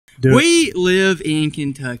We live in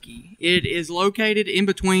Kentucky. It is located in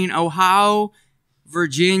between Ohio,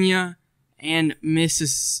 Virginia, and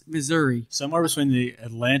Missouri. Somewhere between the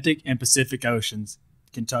Atlantic and Pacific Oceans,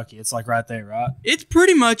 Kentucky. It's like right there, right? It's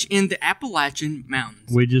pretty much in the Appalachian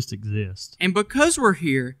Mountains. We just exist. And because we're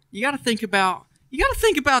here, you got to think about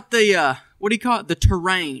the what do you call it? The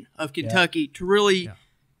terrain of Kentucky to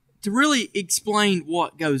really explain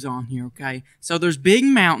what goes on here, okay? So there's big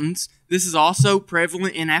mountains. This is also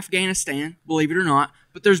prevalent in Afghanistan, believe it or not.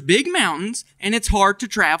 But there's big mountains, and it's hard to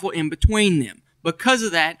travel in between them. Because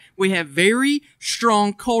of that, we have very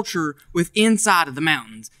strong culture with inside of the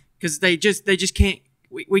mountains because they just can't.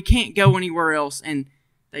 We can't go anywhere else, and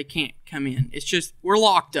they can't come in. It's just we're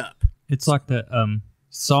locked up. It's like that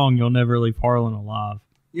song "You'll Never Leave Harlan Alive."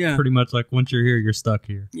 Yeah, pretty much like once you're here, you're stuck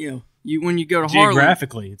here. Yeah, when you go to Harlan,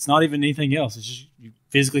 geographically, it's not even anything else. It's just you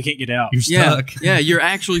physically can't get out. You're stuck. Yeah, you're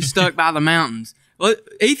actually stuck by the mountains.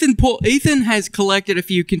 Ethan has collected a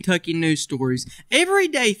few Kentucky news stories,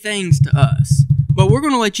 everyday things to us. But we're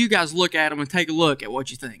going to let you guys look at them and take a look at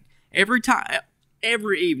what you think. Every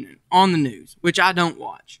evening on the news, which I don't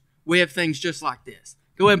watch, we have things just like this.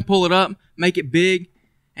 Go ahead and pull it up, make it big,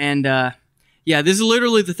 and this is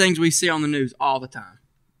literally the things we see on the news all the time.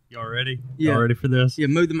 Y'all ready? Y'all ready for this? Yeah,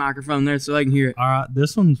 move the microphone there so they can hear it. All right,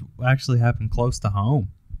 this one's actually happened close to home.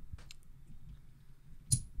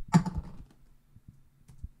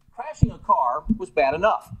 Crashing a car was bad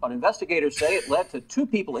enough, but investigators say it led to 2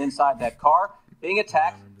 people inside that car being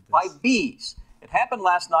attacked by bees. It happened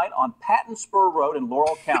last night on Patton Spur Road in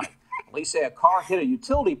Laurel County. Police say a car hit a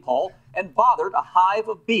utility pole and bothered a hive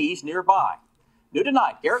of bees nearby. New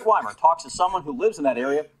tonight, Garrett Weimer talks to someone who lives in that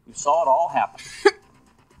area who saw it all happen.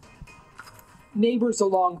 Neighbors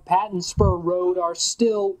along Patton Spur Road are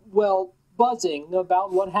still, buzzing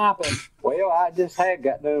about what happened. Well, I just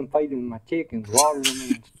got done feeding my chickens, watering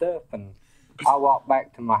them and stuff, and I walked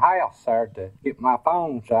back to my house there to get my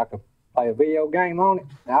phone so I could play a video game on it.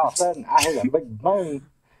 And all of a sudden, I heard a big boom.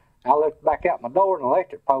 I looked back out my door, and the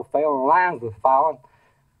electric pole fell, and the lines was falling,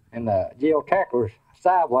 and the geotracker was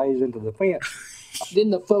sideways into the fence.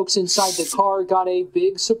 Then the folks inside the car got a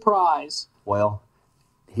big surprise. Well,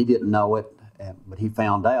 he didn't know it, but he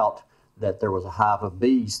found out that there was a hive of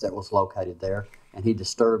bees that was located there, and he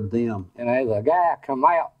disturbed them. And there's a guy come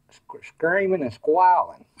out screaming and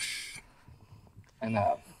squalling and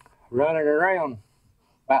running around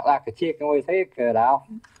about like a chicken with his head cut off.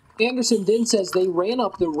 Anderson then says they ran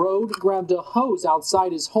up the road, grabbed a hose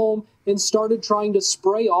outside his home, and started trying to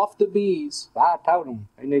spray off the bees. I told him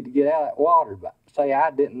he needed to get out of that water, but say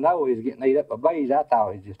I didn't know he was getting eaten up by bees. I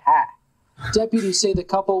thought he was just high. Deputies say the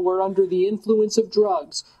couple were under the influence of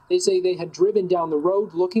drugs. They say they had driven down the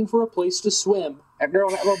road looking for a place to swim. That girl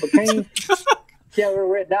in that little bikini, she had a little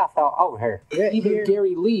red dot over her. Even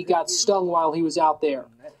Gary Lee got stung while he was out there.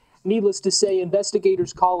 Needless to say,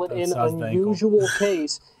 investigators call it an unusual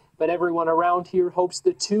case, but everyone around here hopes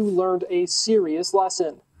the 2 learned a serious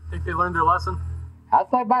lesson. Think they learned their lesson? I'd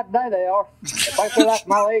say by today they are. If they feel like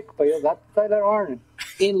my leg feels, I'd say they're learning.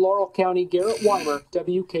 In Laurel County, Garrett Weimer,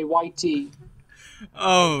 WKYT.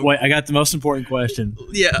 Oh. Wait, I got the most important question.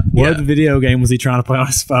 Yeah. What video game was he trying to play on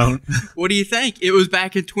his phone? What do you think? It was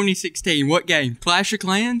back in 2016. What game? Clash of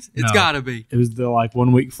Clans? It's got to be. It was the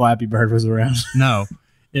 1 week Flappy Bird was around. No.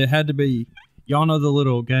 It had to be. Y'all know the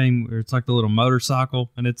little game where it's like the little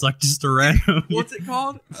motorcycle and it's like just a random. What's it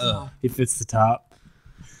called? It fits the top.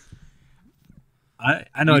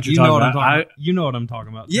 I know what you're talking about. You know what I'm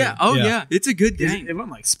talking about. Yeah. Too. Oh, yeah. It's a good game. It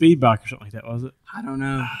wasn't like Speed Bike or something like that, was it? I don't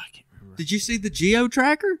know. I can't remember. Did you see the Geo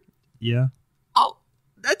Tracker? Yeah. Oh,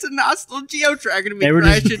 that's a nice little Geo Tracker to be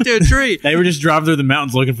crashed into a tree. They were just driving through the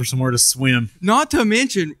mountains looking for somewhere to swim. Not to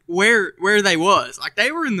mention where they was. Like,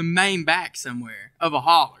 they were in the main back somewhere of a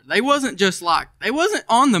holler. They wasn't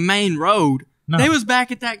on the main road. No. They was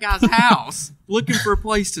back at that guy's house looking for a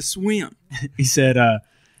place to swim. He said,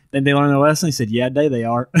 then they learned their lesson. He said, yeah, they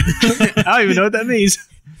are. I don't even know what that means.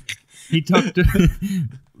 He talked to...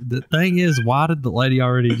 The thing is, why did the lady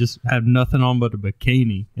already just have nothing on but a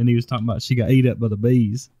bikini? And he was talking about she got eat up by the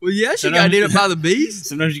bees. Well, yeah, she got eat up by the bees.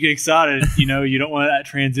 Sometimes you get excited. You don't want that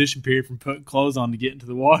transition period from putting clothes on to get into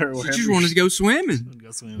the water. She just wanted to go swimming.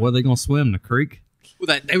 Where are they going to swim? In the creek?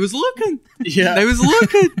 Well, they was looking. Yeah. They was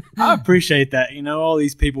looking. I appreciate that. All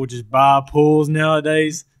these people just buy pools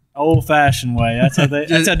nowadays. Old-fashioned way. That's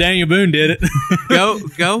how Daniel Boone did it.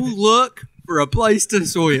 Go look for a place to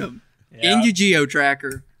swim in your Geo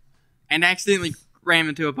Tracker. And accidentally ram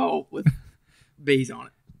into a pole with bees on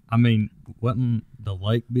it. I mean, wouldn't the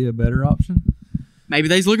lake be a better option? Maybe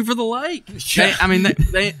they's looking for the lake. Yeah.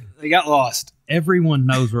 They got lost. Everyone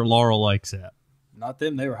knows where Laurel Lake's at. Not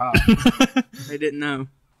them. They were hot. They didn't know.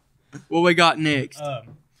 What we got next?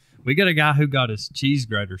 We got a guy who got his cheese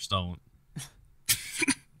grater stolen.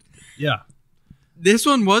 Yeah. This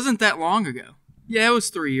one wasn't that long ago. Yeah, it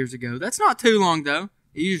was 3 years ago. That's not too long, though.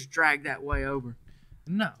 You just dragged that way over.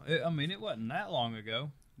 No, it wasn't that long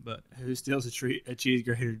ago. But who steals a cheese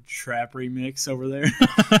grater trap remix over there?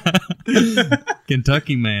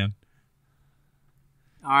 Kentucky man.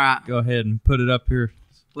 All right. Go ahead and put it up here.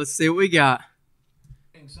 Let's see what we got.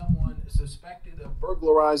 Someone suspected of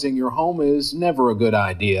burglarizing your home is never a good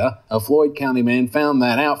idea. A Floyd County man found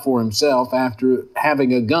that out for himself after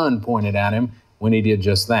having a gun pointed at him when he did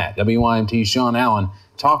just that. WYMT's Sean Allen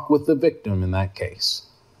talked with the victim in that case.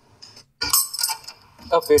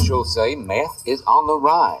 Officials say meth is on the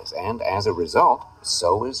rise, and as a result,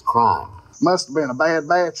 so is crime. Must have been a bad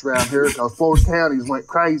batch around here because Floyd County's went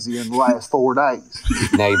crazy in the last 4 days.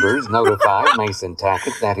 Neighbors notified Mason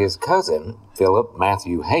Tackett that his cousin, Philip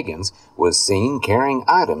Matthew Higgins, was seen carrying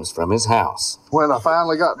items from his house. When I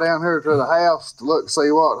finally got down here to the house to look see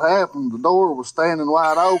what happened, the door was standing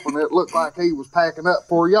wide open. It looked like he was packing up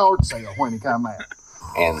for a yard sale when he come out.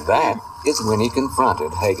 And that is when he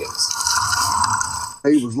confronted Higgins.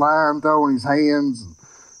 He was lying, throwing his hands, and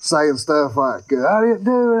saying stuff like, I didn't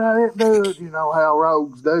do it, you know how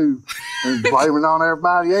rogues do, and blaming on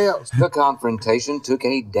everybody else. The confrontation took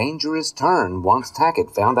a dangerous turn once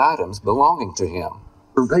Tackett found items belonging to him.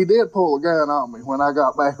 He did pull a gun on me when I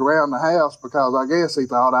got back around the house because I guess he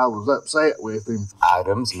thought I was upset with him.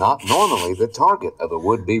 Items not normally the target of a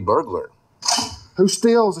would-be burglar. Who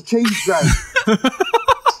steals a cheese grater?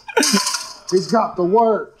 He's got the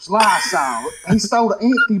works, Lysol. He stole an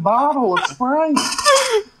empty bottle of spray.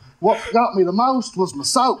 What got me the most was my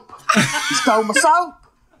soap. He stole my soap.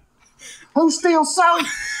 Who steals soap?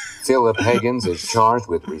 Philip Higgins is charged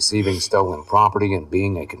with receiving stolen property and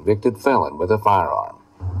being a convicted felon with a firearm.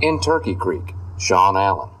 In Turkey Creek, Sean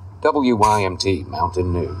Allen, WYMT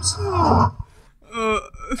Mountain News.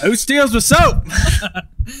 Who steals with soap?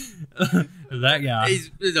 That guy.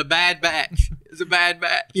 It's a bad batch. It's a bad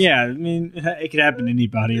batch. Yeah, I mean, it could happen to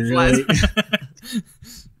anybody, really.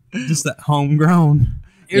 Just that homegrown.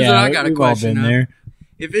 Here's what I got a question all been of. there.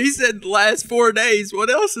 If he said the last 4 days, what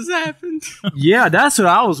else has happened? Yeah, that's what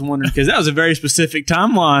I was wondering, because that was a very specific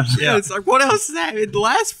timeline. Yeah, it's like, what else has happened? The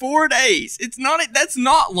last 4 days. That's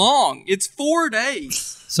not long. It's 4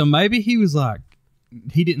 days. So maybe he was like,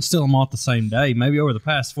 he didn't steal them all the same day. Maybe over the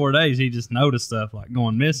past 4 days, he just noticed stuff like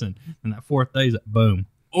going missing. And that 4th day, boom.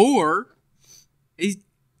 Or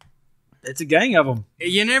it's a gang of them.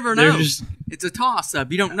 You never know. It's a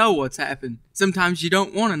toss-up. You don't know what's happened. Sometimes you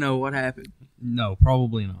don't want to know what happened. No,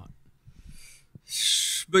 probably not.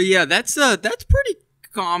 But yeah, that's pretty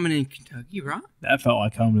common in Kentucky, right? That felt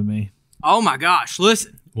like home to me. Oh my gosh,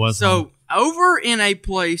 listen. So over in a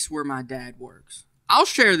place where my dad works, I'll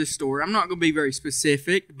share this story. I'm not going to be very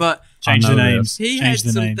specific, but change the names. He had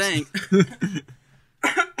some things.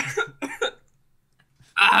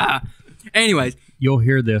 Anyways, you'll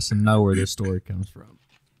hear this and know where this story comes from.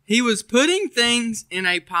 He was putting things in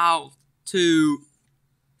a pile to.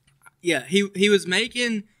 Yeah, he was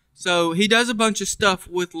making. So he does a bunch of stuff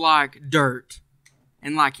with like dirt,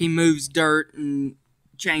 and like he moves dirt and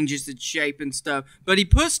changes its shape and stuff. But he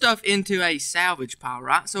put stuff into a salvage pile,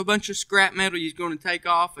 right? So a bunch of scrap metal he's going to take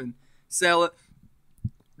off and sell it.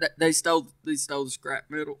 They stole the scrap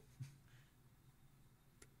metal.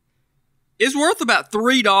 It's worth about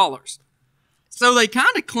 $3. So they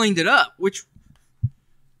kind of cleaned it up, which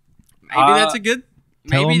maybe that's a good.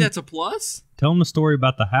 Maybe that's a plus. Tell them the story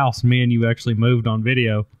about the house me and you actually moved on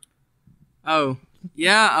video. Oh,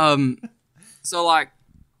 yeah. So, like,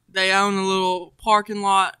 they own a little parking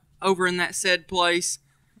lot over in that said place,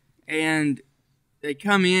 and they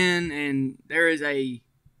come in, and there is a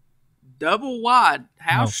double-wide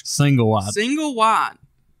house. Single wide.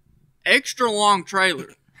 Extra-long trailer,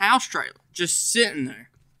 house trailer, just sitting there.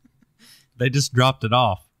 They just dropped it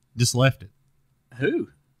off. Just left it. Who?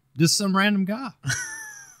 Just some random guy.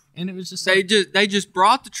 And it was just they just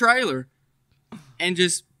brought the trailer and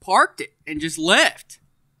just parked it and just left.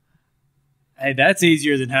 Hey, that's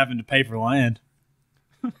easier than having to pay for land.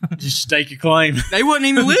 Just stake your claim. They wasn't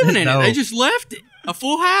even living in it. They just left it. A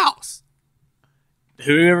full house.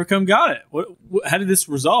 Whoever come got it? What how did this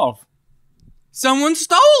resolve? Someone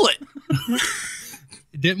stole it.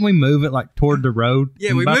 Didn't we move it like toward the road?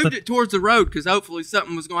 Yeah, we moved it towards the road because hopefully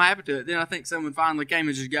something was going to happen to it. Then I think someone finally came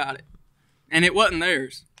and just got it. And it wasn't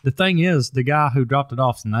theirs. The thing is, the guy who dropped it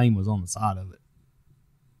off's name was on the side of it.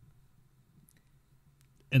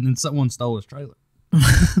 And then someone stole his trailer.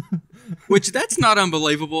 Which, that's not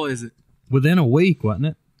unbelievable, is it? Within a week, wasn't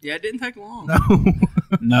it? Yeah, it didn't take long. No.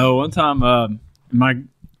 No, one time,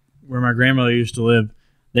 where my grandmother used to live,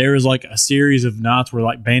 there was like a series of nights where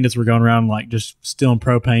like bandits were going around like just stealing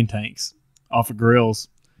propane tanks off of grills.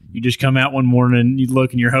 You just come out one morning, you'd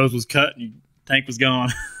look, and your hose was cut, and your tank was gone.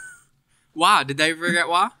 Why? Did they figure out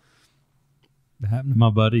why? It happened to my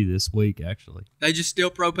buddy this week, actually. They just steal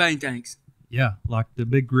propane tanks. Yeah, like the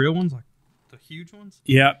big grill ones, like the huge ones.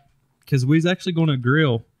 Yeah, because we was actually going to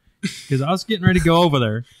grill. Because I was getting ready to go over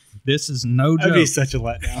there. This is no joke. that'd be such a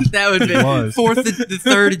letdown. That would be the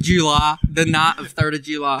 3rd of July, the night of 3rd of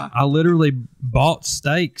July. I literally bought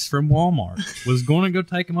steaks from Walmart. Was going to go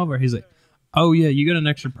take them over. He's like, "Oh yeah, you got an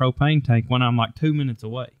extra propane tank?" When I'm like 2 minutes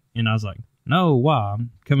away, and I was like, "No, why?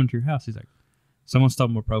 I'm coming to your house." He's like, "Someone stole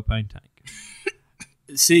my propane tank."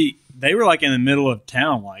 See, they were like in the middle of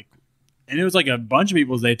town, like, and it was like a bunch of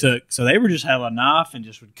people they took. So they were just have a knife and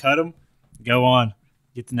just would cut them, go on,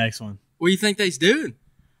 get the next one. What do you think they's doing?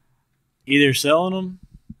 Either selling them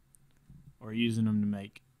or using them to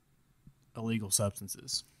make illegal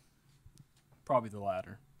substances. Probably the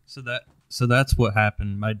latter. So that's what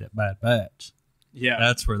happened. Made that bad batch. Yeah,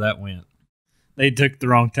 That's where that went. they took the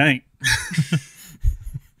wrong tank.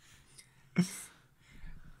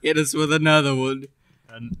 Hit us with another one.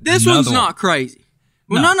 This one's not crazy.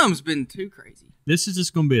 Well, none of them's been too crazy. This is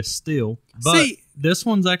just going to be a steal. But See, this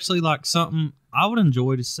one's actually like something I would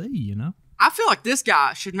enjoy to see, you know? I feel like this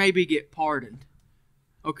guy should maybe get pardoned.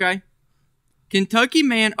 Okay? Kentucky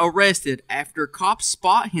man arrested after cops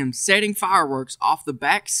spot him setting fireworks off the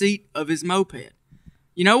back seat of his moped.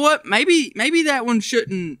 You know what? Maybe that one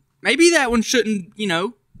shouldn't. Maybe that one shouldn't. You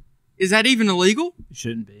know, is that even illegal? It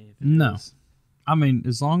shouldn't be. No. I mean,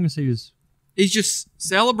 as long as he's just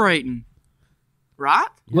celebrating, right?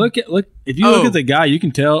 Look. If you look at the guy, you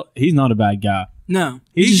can tell he's not a bad guy. No,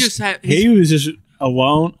 he was just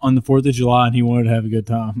alone on the 4th of July, and he wanted to have a good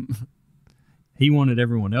time. He wanted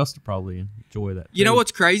everyone else to probably enjoy that. You know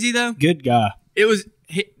what's crazy though? Good guy. It was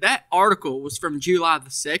that article was from July the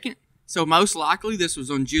 2nd, so most likely this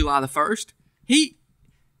was on July the 1st.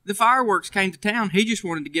 The fireworks came to town. He just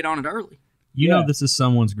wanted to get on it early. You know this is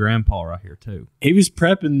someone's grandpa right here, too. He was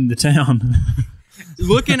prepping the town.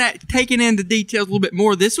 Taking in the details a little bit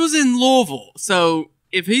more, this was in Louisville. So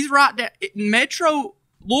if he's right down,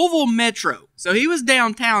 Louisville Metro. So he was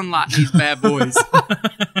downtown like these bad boys.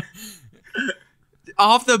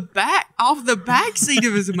 off the back seat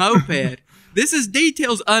of his moped. This is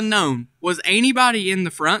details unknown. Was anybody in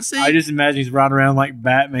the front seat? I just imagine he's riding around like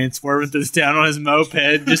Batman, swerving through this town on his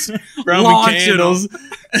moped, just Roman candles,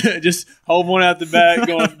 just hold one out the back,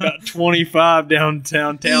 going about 25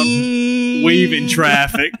 downtown town, weaving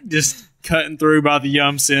traffic, just cutting through by the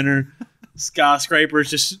Yum Center. Skyscrapers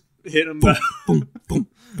just hitting him. Boom, boom,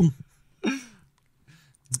 boom.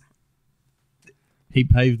 He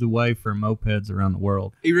paved the way for mopeds around the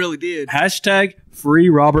world. He really did. Hashtag free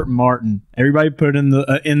Robert Martin. Everybody put in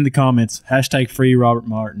the comments. Hashtag free Robert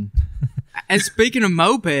Martin. And speaking of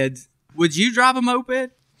mopeds, would you drive a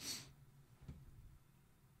moped?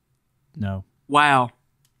 No. Wow.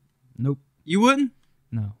 Nope. You wouldn't?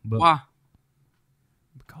 No. But why?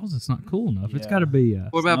 Because it's not cool enough. Yeah. It's got to be.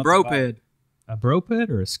 What about broped? A broped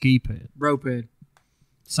or a ski ped? Broped.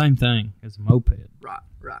 Same thing as a moped. Right.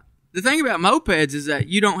 The thing about mopeds is that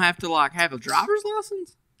you don't have to have a driver's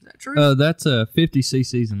license. Is that true? That's 50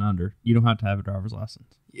 cc's and under. You don't have to have a driver's license.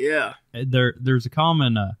 Yeah. There's a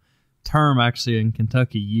common term actually in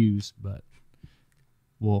Kentucky used, but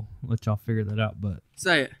we'll let y'all figure that out. But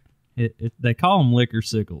say it. They call them liquor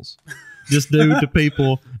sickles. Just due to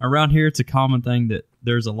people around here, it's a common thing that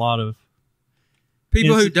there's a lot of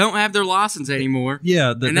people who don't have their license anymore.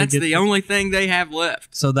 Yeah, and that's the only thing they have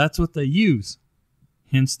left. So that's what they use.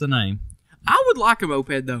 Hence the name. I would like a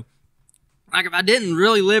moped, though. Like, if I didn't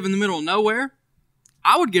really live in the middle of nowhere,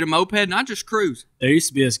 I would get a moped and I'd just cruise. There used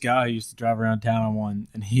to be this guy who used to drive around town on one,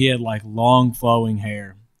 and he had, long, flowing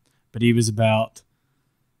hair. But he was about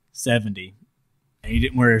 70, and he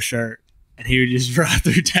didn't wear a shirt. And he would just drive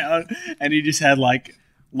through town, and he just had,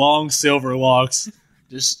 long silver locks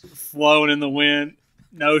just flowing in the wind.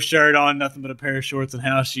 No shirt on, nothing but a pair of shorts and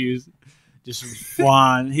house shoes. Just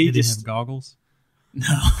flying. Did he have goggles?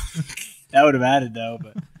 No, that would have added though,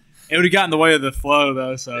 but it would have gotten in the way of the flow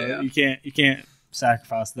though. So you can't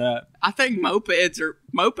sacrifice that. I think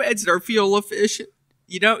mopeds are fuel efficient.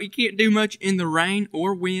 You can't do much in the rain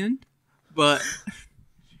or wind, but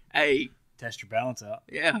hey, test your balance out.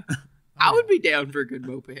 Yeah, I would be down for a good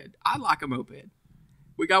moped. I like a moped.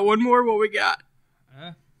 We got one more. What we got?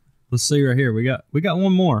 Let's see right here. We got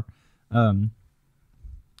one more. I'm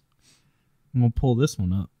gonna pull this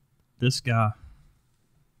one up. This guy.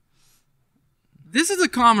 This is a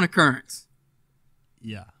common occurrence.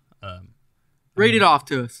 Yeah. Read it off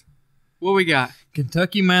to us. What we got?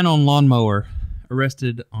 Kentucky man on lawnmower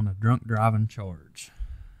arrested on a drunk driving charge.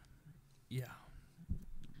 Yeah.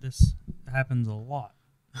 This happens a lot.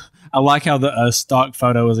 I like how the stock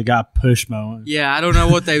photo was a guy push mowing. Yeah, I don't know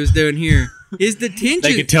what they was doing here. His detention.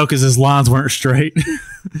 They could tell because his lines weren't straight.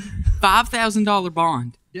 $5,000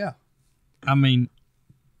 bond. Yeah. I mean,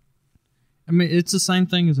 it's the same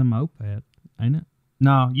thing as a moped, ain't it?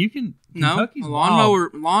 No, you can. Kentucky's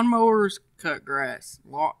lawnmowers cut grass.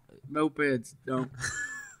 Mopeds don't.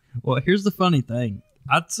 Well, here's the funny thing.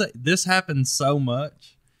 I'd say this happens so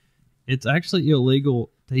much. It's actually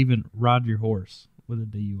illegal to even ride your horse with a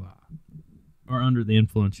DUI or under the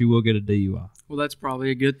influence. You will get a DUI. Well, that's probably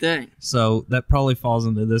a good thing. So that probably falls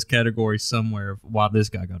into this category somewhere of why this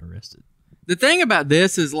guy got arrested. The thing about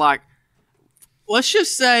this is, like, let's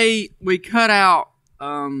just say we cut out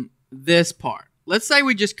this part. Let's say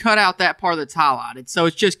we just cut out that part that's highlighted. So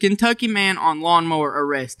it's just Kentucky man on lawnmower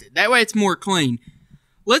arrested. That way it's more clean.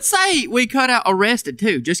 Let's say we cut out arrested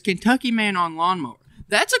too. Just Kentucky man on lawnmower.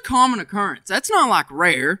 That's a common occurrence. That's not like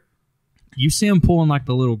rare. You see them pulling like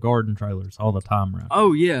the little garden trailers all the time around.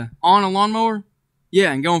 Oh, yeah. On a lawnmower?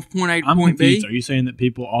 Yeah, and going from point A to I'm point confused. B. Are you saying that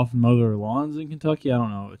people often mow their lawns in Kentucky? I don't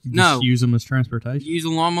know. Just use them as transportation. Use a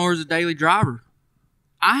lawnmower as a daily driver.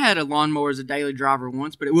 I had a lawnmower as a daily driver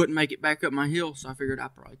once, but it wouldn't make it back up my hill, so I figured I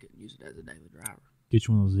probably couldn't use it as a daily driver. Get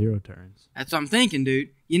you one of those zero turns. That's what I'm thinking, dude.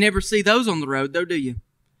 You never see those on the road, though, do you?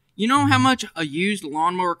 You know how much a used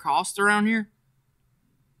lawnmower costs around here?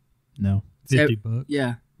 No. $50.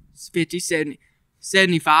 Yeah. It's 50, 70,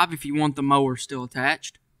 75 if you want the mower still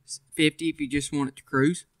attached. 50 if you just want it to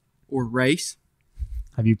cruise or race.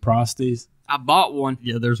 Have you priced these? I bought one.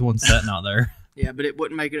 Yeah, there's one sitting out there. Yeah, but it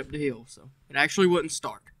wouldn't make it up the hill, so it actually wouldn't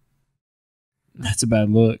start. That's a bad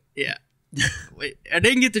look. Yeah. I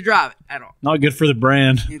didn't get to drive it at all. Not good for the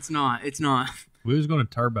brand. It's not. It's not. We was going to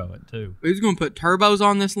turbo it, too. We was going to put turbos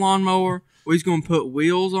on this lawnmower. We was going to put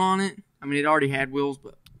wheels on it. I mean, it already had wheels,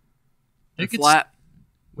 but It could flat.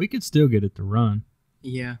 We could still get it to run.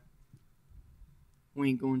 Yeah. We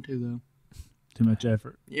ain't going to, though. Too much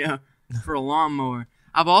effort. Yeah, for a lawnmower.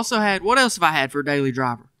 I've also had, what else have I had for a daily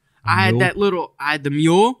driver? I had the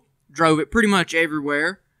mule, drove it pretty much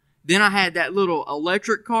everywhere. Then I had that little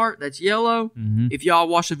electric cart that's yellow. Mm-hmm. If y'all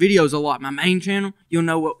watch the videos a lot, my main channel, you'll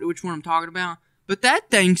know which one I'm talking about. But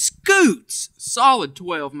that thing scoots solid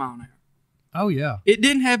 12 mile an hour. Oh, yeah. It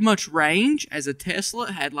didn't have much range as a Tesla.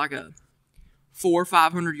 It had like a 400 or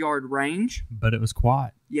 500 yard range. But it was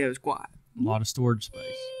quiet. Yeah, it was quiet. A lot of storage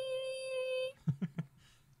space.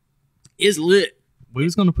 It's lit. We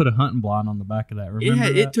was going to put a hunting blind on the back of that. Remember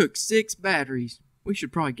that? It took 6 batteries. We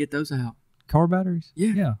should probably get those out. Car batteries?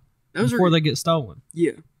 Yeah. Yeah. Those Before they get stolen.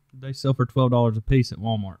 Yeah. They sell for $12 a piece at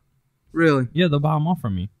Walmart. Really? Yeah, they'll buy them off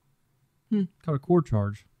from you. Called a cord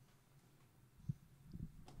charge.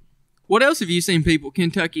 What else have you seen people,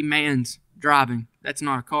 Kentucky mans, driving? That's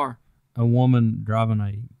not a car. A woman driving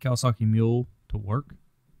a Kawasaki Mule to work.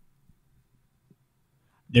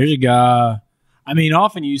 There's a guy, I mean,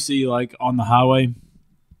 often you see, like, on the highway, you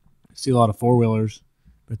see a lot of four-wheelers,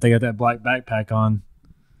 but if they got that black backpack on,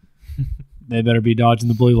 they better be dodging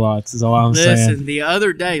the blue lights, is all I'm saying. Listen,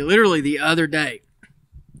 literally the other day,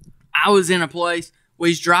 I was in a place, we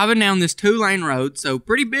was driving down this 2-lane road, so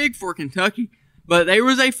pretty big for Kentucky, but there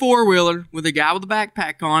was a four-wheeler with a guy with a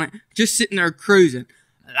backpack on it, just sitting there cruising.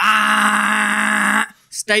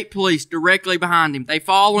 State police directly behind him. They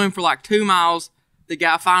follow him for like 2 miles. The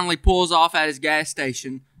guy finally pulls off at his gas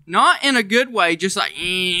station. Not in a good way, just like,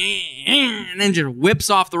 and then just whips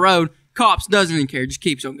off the road. Cops doesn't even care, just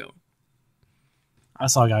keeps on going. I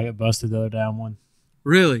saw a guy get busted the other day on one.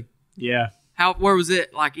 Really? Yeah. Where was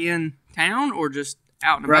it? Like in town or just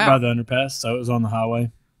out and Right about? by the underpass, so it was on the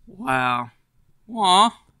highway. Wow.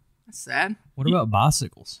 Aw, that's sad. What about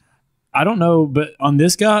bicycles? I don't know, but on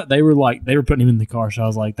this guy, they were putting him in the car, so I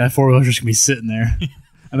was like, that four-wheeler's just going to be sitting there.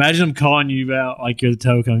 Imagine them calling you out like you're the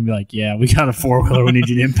tow company and be like, yeah, we got a four-wheeler, we need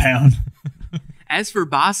you to impound. As for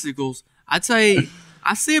bicycles, I'd say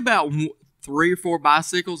I see about 3 or 4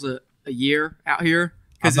 bicycles a year out here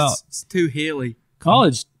because it's too hilly.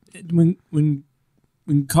 College, when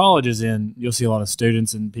college is in, you'll see a lot of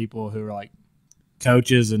students and people who are like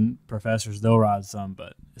coaches and professors, they'll ride some,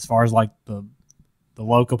 but as far as like the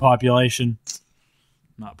local population,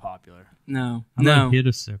 not popular. No. I hit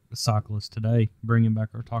a cyclist today, bringing back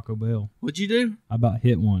our Taco Bell. What'd you do? I about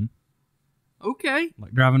hit one. Okay.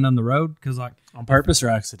 Like driving down the road, because like on purpose or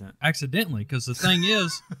accident? Accidentally, because the thing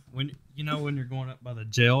is, when you're going up by the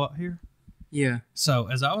jail out here. Yeah. So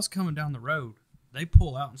as I was coming down the road, they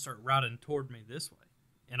pull out and start riding toward me this way.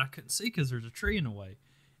 And I couldn't see because there's a tree in the way.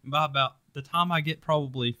 And by about the time I get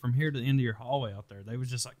probably from here to the end of your hallway out there, they was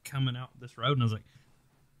just like coming out this road, and I was like,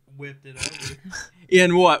 whipped it over.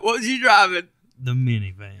 In what? What was you driving? The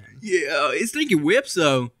minivan. Yeah, it's thinking whips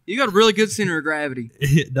though. You got a really good center of gravity.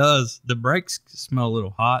 It does. The brakes smell a little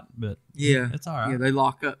hot, but yeah, it's all right. Yeah, they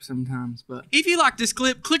lock up sometimes. But if you like this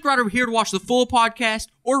clip, click right over here to watch the full podcast,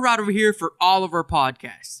 or right over here for all of our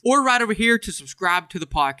podcasts, or right over here to subscribe to the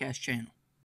podcast channel.